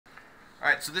All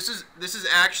right, so this is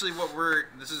actually what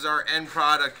this is our end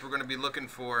product we're going to be looking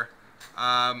for.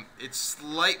 It's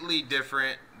slightly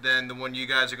different than the one you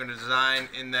guys are going to design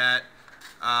in that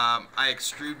I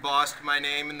extrude bossed my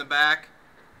name in the back.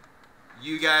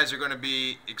 You guys are going to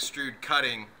be extrude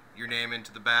cutting your name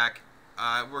into the back.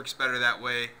 It works better that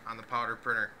way on the powder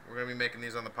printer. We're going to be making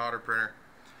these on the powder printer.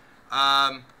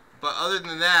 But other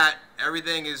than that,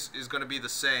 everything is going to be the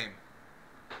same.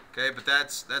 Okay, but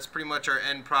that's pretty much our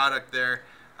end product there.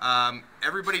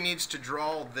 Everybody needs to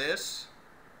draw this,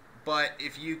 but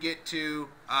if you get to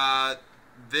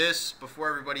this before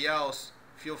everybody else,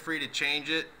 feel free to change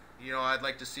it. You know, I'd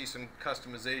like to see some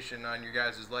customization on your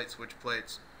guys' light switch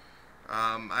plates.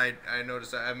 I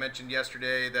noticed that I mentioned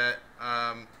yesterday that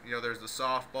you know, there's the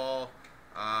softball.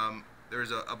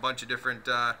 There's a bunch of different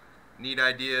neat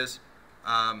ideas.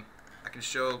 I can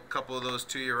show a couple of those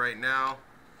to you right now.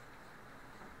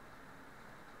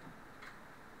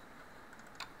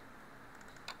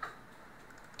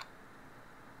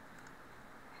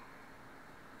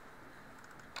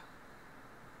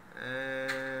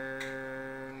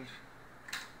 And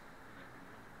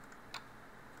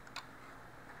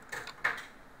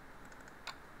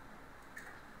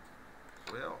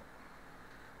well,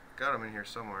 got them in here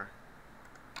somewhere.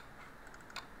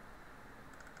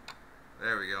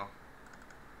 There we go.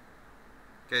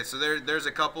 Okay, so there's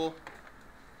a couple.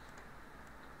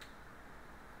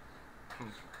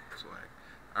 Swag.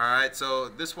 Alright, so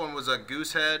this one was a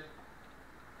goose head.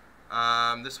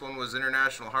 This one was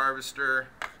International Harvester.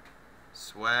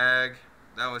 Swag.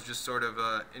 That was just sort of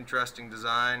an interesting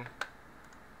design.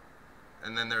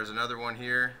 And then there's another one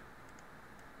here.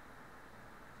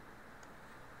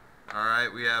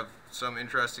 Alright, we have some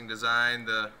interesting design.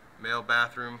 The male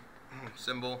bathroom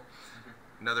symbol.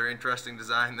 Another interesting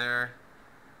design there.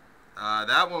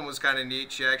 That one was kind of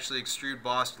neat. She actually extrude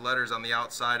bossed letters on the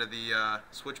outside of the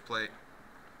switch plate.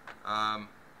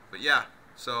 But yeah,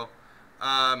 so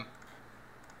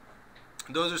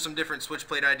those are some different switch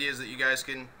plate ideas that you guys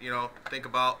can, you know, think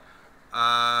about.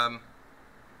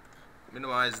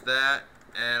 Minimize that,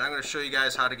 and I'm going to show you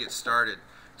guys how to get started.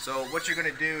 So what you're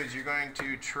going to do is you're going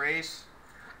to trace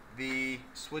the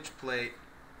switch plate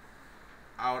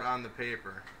out on the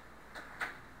paper.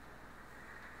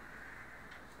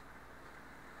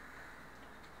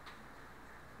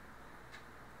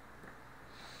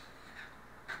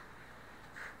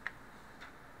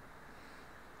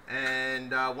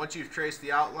 And once you've traced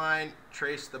the outline,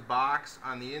 trace the box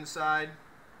on the inside.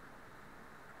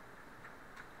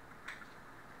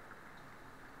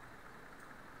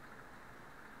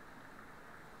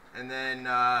 And then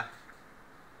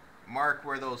mark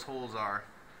where those holes are.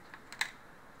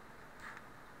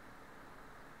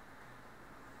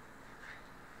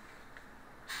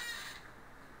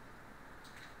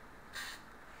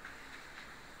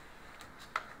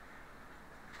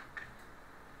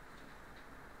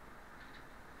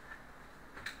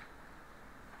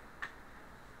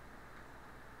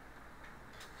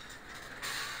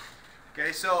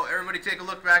 Okay, so everybody take a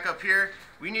look back up here.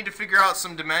 We need to figure out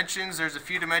some dimensions. There's a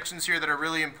few dimensions here that are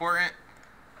really important.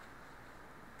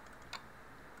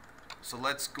 So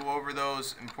let's go over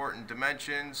those important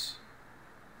dimensions.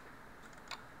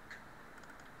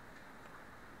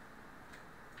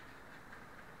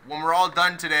 When we're all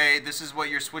done today, this is what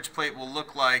your switch plate will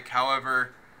look like.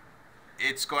 However,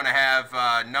 it's going to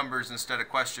have numbers instead of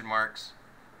question marks.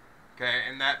 Okay,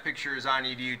 and that picture is on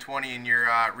EDU 20 in your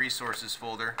resources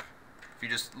folder. If you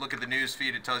just look at the news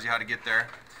feed, it tells you how to get there.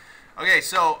 Okay,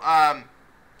 so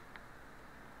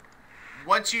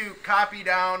once you copy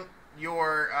down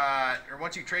your, or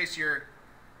once you trace your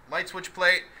light switch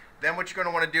plate, then what you're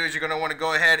going to want to do is you're going to want to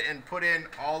go ahead and put in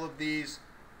all of these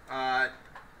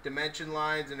dimension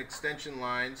lines and extension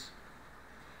lines.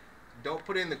 Don't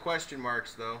put in the question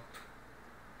marks though.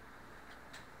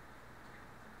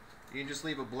 You can just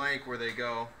leave a blank where they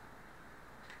go.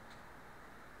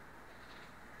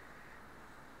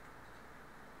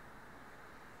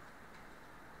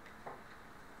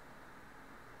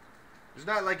 There's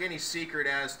not like any secret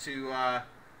as to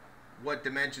what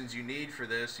dimensions you need for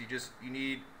this. You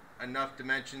need enough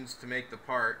dimensions to make the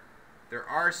part. There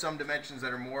are some dimensions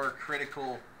that are more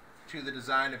critical to the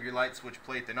design of your light switch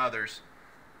plate than others.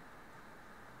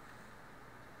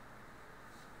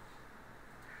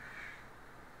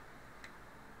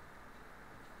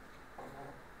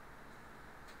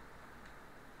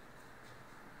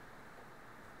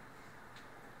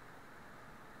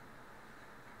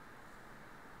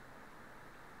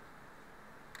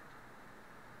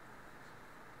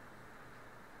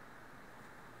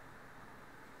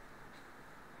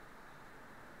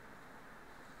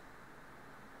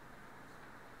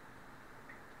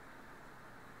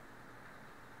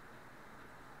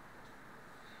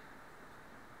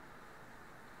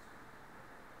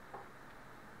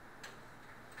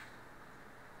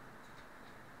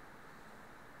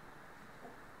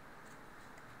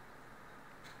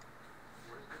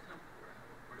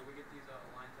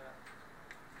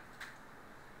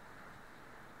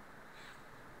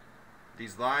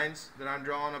 these lines that I'm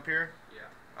drawing up here.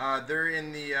 Yeah. They're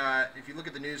in the, if you look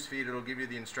at the news feed, it'll give you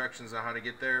the instructions on how to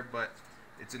get there, but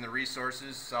it's in the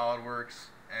resources, SolidWorks,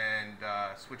 and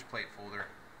switch plate folder.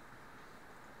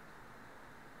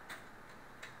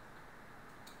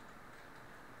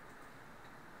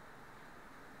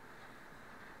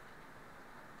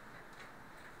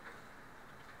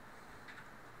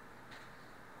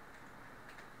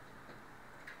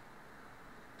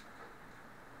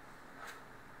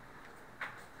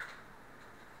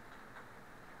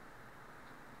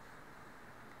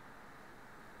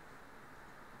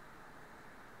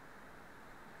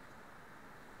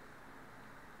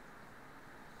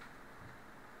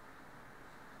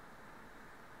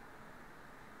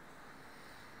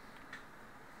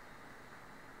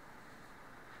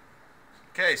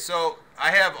 Okay, so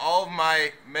I have all of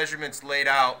my measurements laid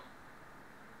out,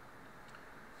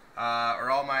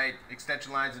 or all my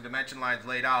extension lines and dimension lines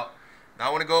laid out. Now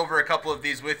I want to go over a couple of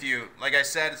these with you. Like I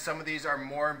said, some of these are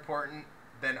more important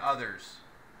than others.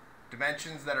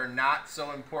 Dimensions that are not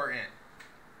so important.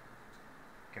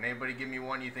 Can anybody give me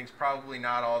one you think's probably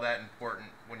not all that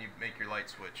important when you make your light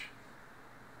switch?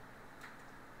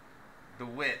 The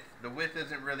width. The width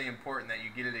isn't really important that you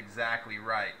get it exactly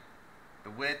right. The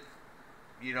width,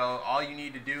 you know, all you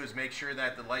need to do is make sure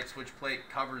that the light switch plate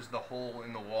covers the hole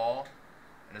in the wall,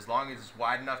 and as long as it's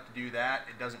wide enough to do that,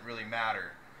 it doesn't really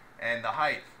matter. And the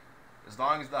height, as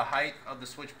long as the height of the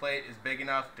switch plate is big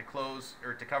enough to close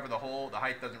or to cover the hole, the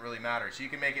height doesn't really matter. So you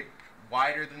can make it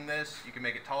wider than this, you can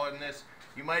make it taller than this,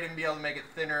 you might even be able to make it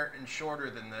thinner and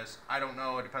shorter than this. I don't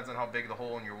know, it depends on how big the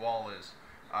hole in your wall is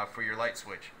for your light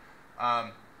switch.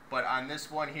 But on this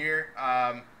one here,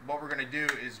 what we're going to do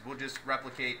is we'll just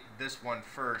replicate this one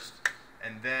first,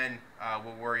 and then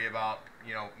we'll worry about,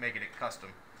 you know, making it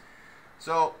custom.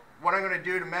 So what I'm going to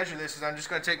do to measure this is I'm just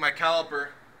going to take my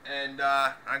caliper and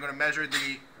I'm going to measure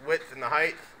the width and the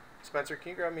height. Spencer,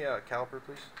 can you grab me a caliper,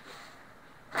 please?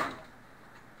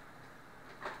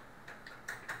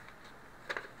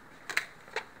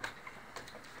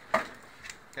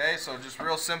 Okay, so just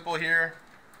real simple here.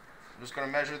 I'm just going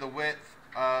to measure the width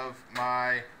of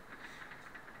my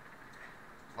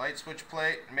light switch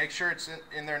plate. Make sure it's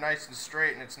in there nice and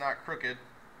straight and it's not crooked.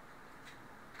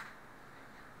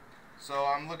 So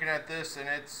I'm looking at this and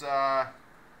it's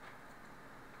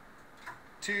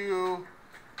 2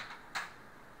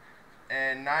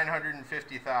 and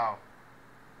 950 thou.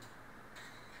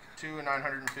 2 and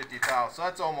 950 thou. So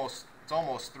that's almost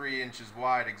 3 inches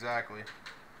wide exactly.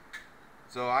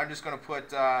 So I'm just going to put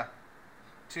 2.950.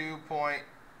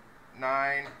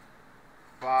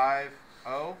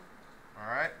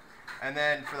 Alright. And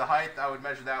then for the height, I would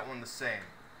measure that one the same.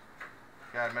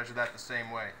 Okay, I'd measure that the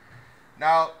same way.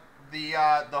 Now, the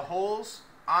holes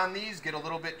on these get a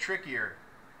little bit trickier.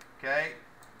 Okay?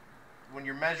 When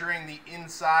you're measuring the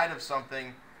inside of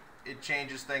something, it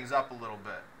changes things up a little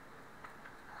bit.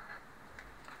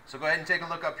 So go ahead and take a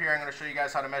look up here. I'm going to show you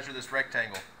guys how to measure this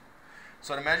rectangle.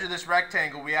 So to measure this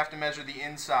rectangle, we have to measure the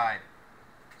inside.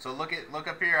 So look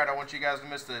up here. I don't want you guys to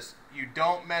miss this. You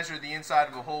don't measure the inside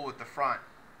of a hole with the front.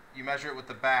 You measure it with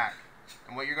the back.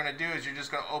 And what you're going to do is you're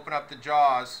just going to open up the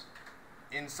jaws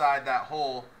inside that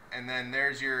hole, and then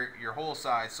there's your hole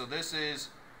size. So this is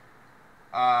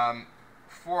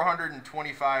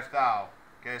 425 thou.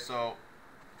 Okay, so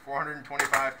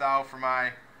 425 thou for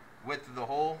my width of the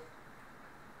hole.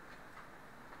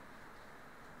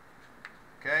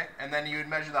 Okay, and then you would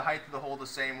measure the height of the hole the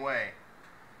same way.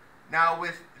 Now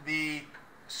with the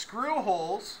screw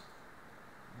holes,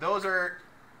 those are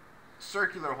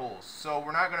circular holes. So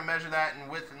we're not going to measure that in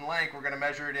width and length, we're going to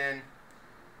measure it in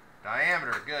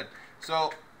diameter. Good.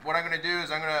 So what I'm going to do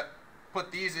is I'm going to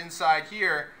put these inside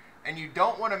here, and you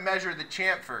don't want to measure the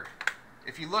chamfer.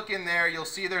 If you look in there, you'll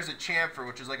see there's a chamfer,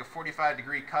 which is like a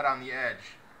 45-degree cut on the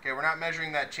edge. Okay, we're not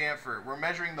measuring that chamfer. We're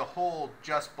measuring the hole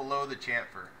just below the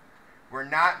chamfer. We're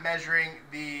not measuring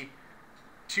the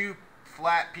two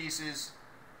flat pieces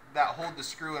that hold the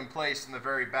screw in place in the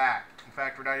very back. In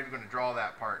fact, we're not even going to draw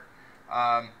that part.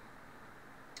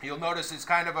 You'll notice it's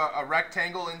kind of a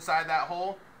rectangle inside that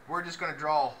hole. We're just going to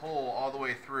draw a hole all the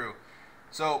way through.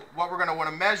 So what we're going to want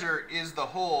to measure is the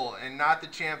hole and not the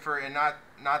chamfer and not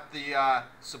the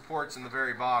supports in the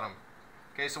very bottom.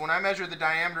 Okay, so when I measure the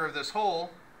diameter of this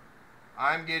hole,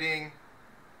 I'm getting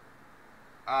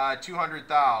 200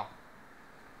 thou.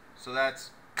 So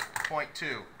that's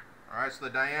 0.2. Alright, so the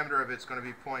diameter of it's going to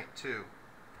be 0.2.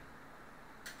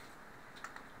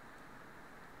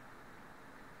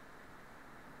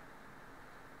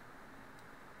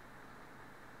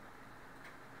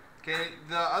 Okay,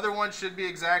 the other one should be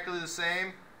exactly the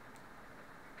same.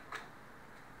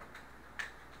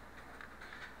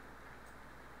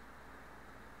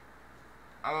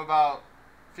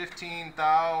 15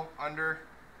 thou under.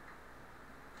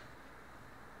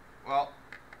 Well,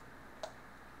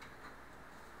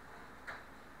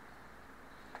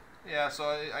 yeah,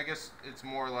 so I guess it's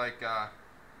more like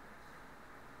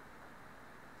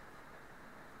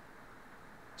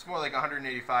it's more like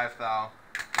 185 thou.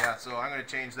 Yeah, so I'm going to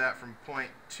change that from 0.2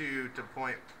 to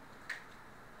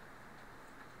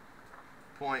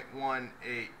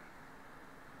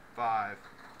 0.185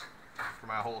 for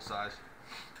my hole size.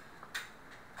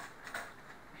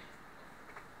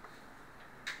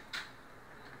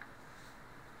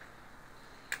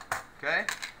 Okay,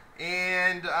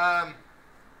 and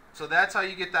so that's how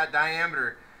you get that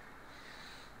diameter.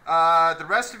 The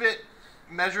rest of it,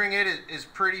 measuring it, is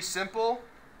pretty simple,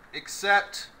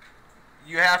 except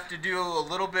you have to do a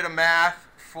little bit of math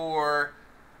for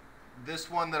this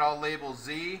one that I'll label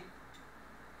Z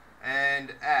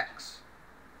and X.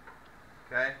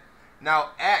 Okay,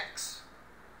 now X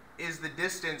is the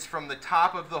distance from the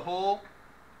top of the hole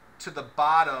to the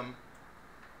bottom.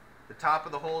 The top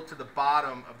of the hole to the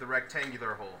bottom of the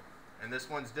rectangular hole. And this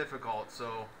one's difficult,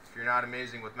 so if you're not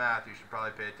amazing with math, you should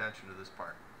probably pay attention to this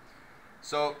part.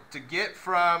 So to get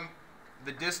from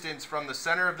the distance from the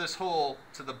center of this hole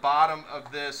to the bottom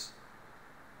of this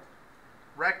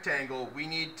rectangle, we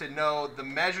need to know the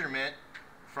measurement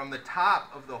from the top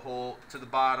of the hole to the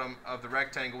bottom of the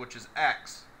rectangle, which is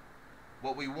X.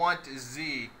 What we want is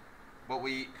Z. What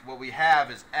we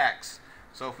have is X.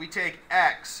 So if we take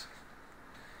X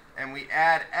and we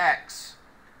add X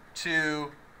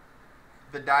to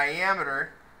the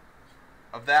diameter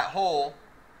of that hole,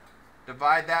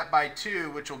 divide that by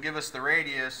 2, which will give us the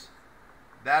radius,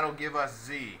 that'll give us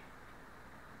Z.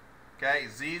 Okay,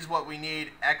 Z is what we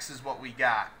need, X is what we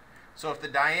got. So if the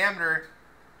diameter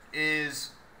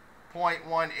is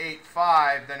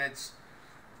 0.185, then it's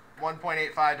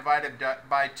 1.85 divided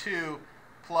by 2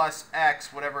 plus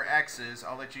X, whatever X is.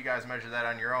 I'll let you guys measure that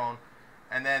on your own.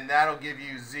 And then that'll give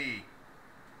you Z.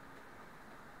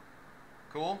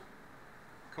 Cool?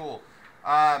 Cool.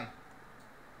 Other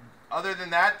than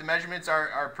that, the measurements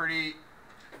are pretty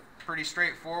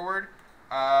straightforward.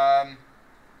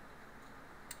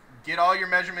 Get all your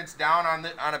measurements down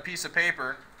on a piece of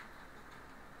paper,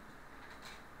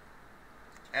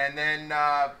 and then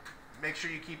make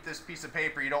sure you keep this piece of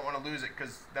paper. You don't want to lose it,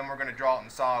 because then we're going to draw it in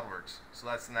SolidWorks. So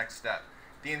that's the next step.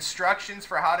 The instructions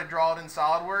for how to draw it in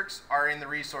SolidWorks are in the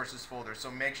resources folder,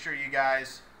 so make sure you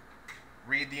guys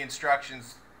read the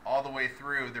instructions all the way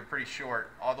through. They're pretty short,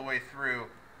 all the way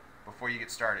through before you get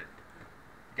started.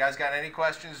 You guys got any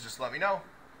questions, just let me know.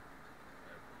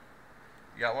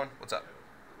 You got one? What's up?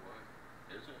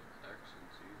 Isn't X and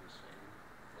Z the same?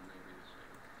 Wouldn't they be the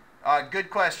same?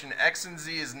 Good question. X and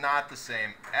Z is not the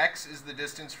same. X is the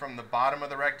distance from the bottom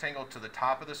of the rectangle to the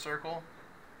top of the circle.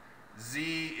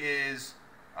 Z is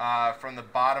from the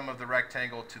bottom of the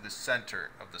rectangle to the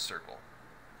center of the circle.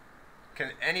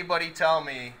 Can anybody tell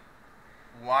me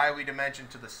why we dimension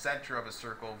to the center of a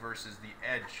circle versus the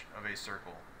edge of a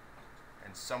circle?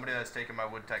 And somebody that's taken my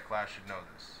wood tech class should know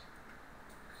this.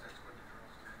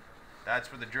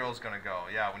 That's where the drill is going to go.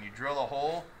 Yeah, when you drill a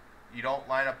hole, you don't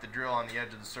line up the drill on the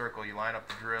edge of the circle. You line up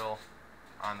the drill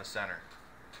on the center.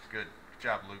 Good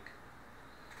job, Luke.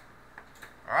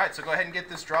 All right, so go ahead and get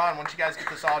this drawn. Once you guys get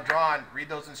this all drawn, read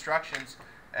those instructions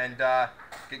and get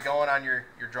going on your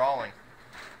drawing.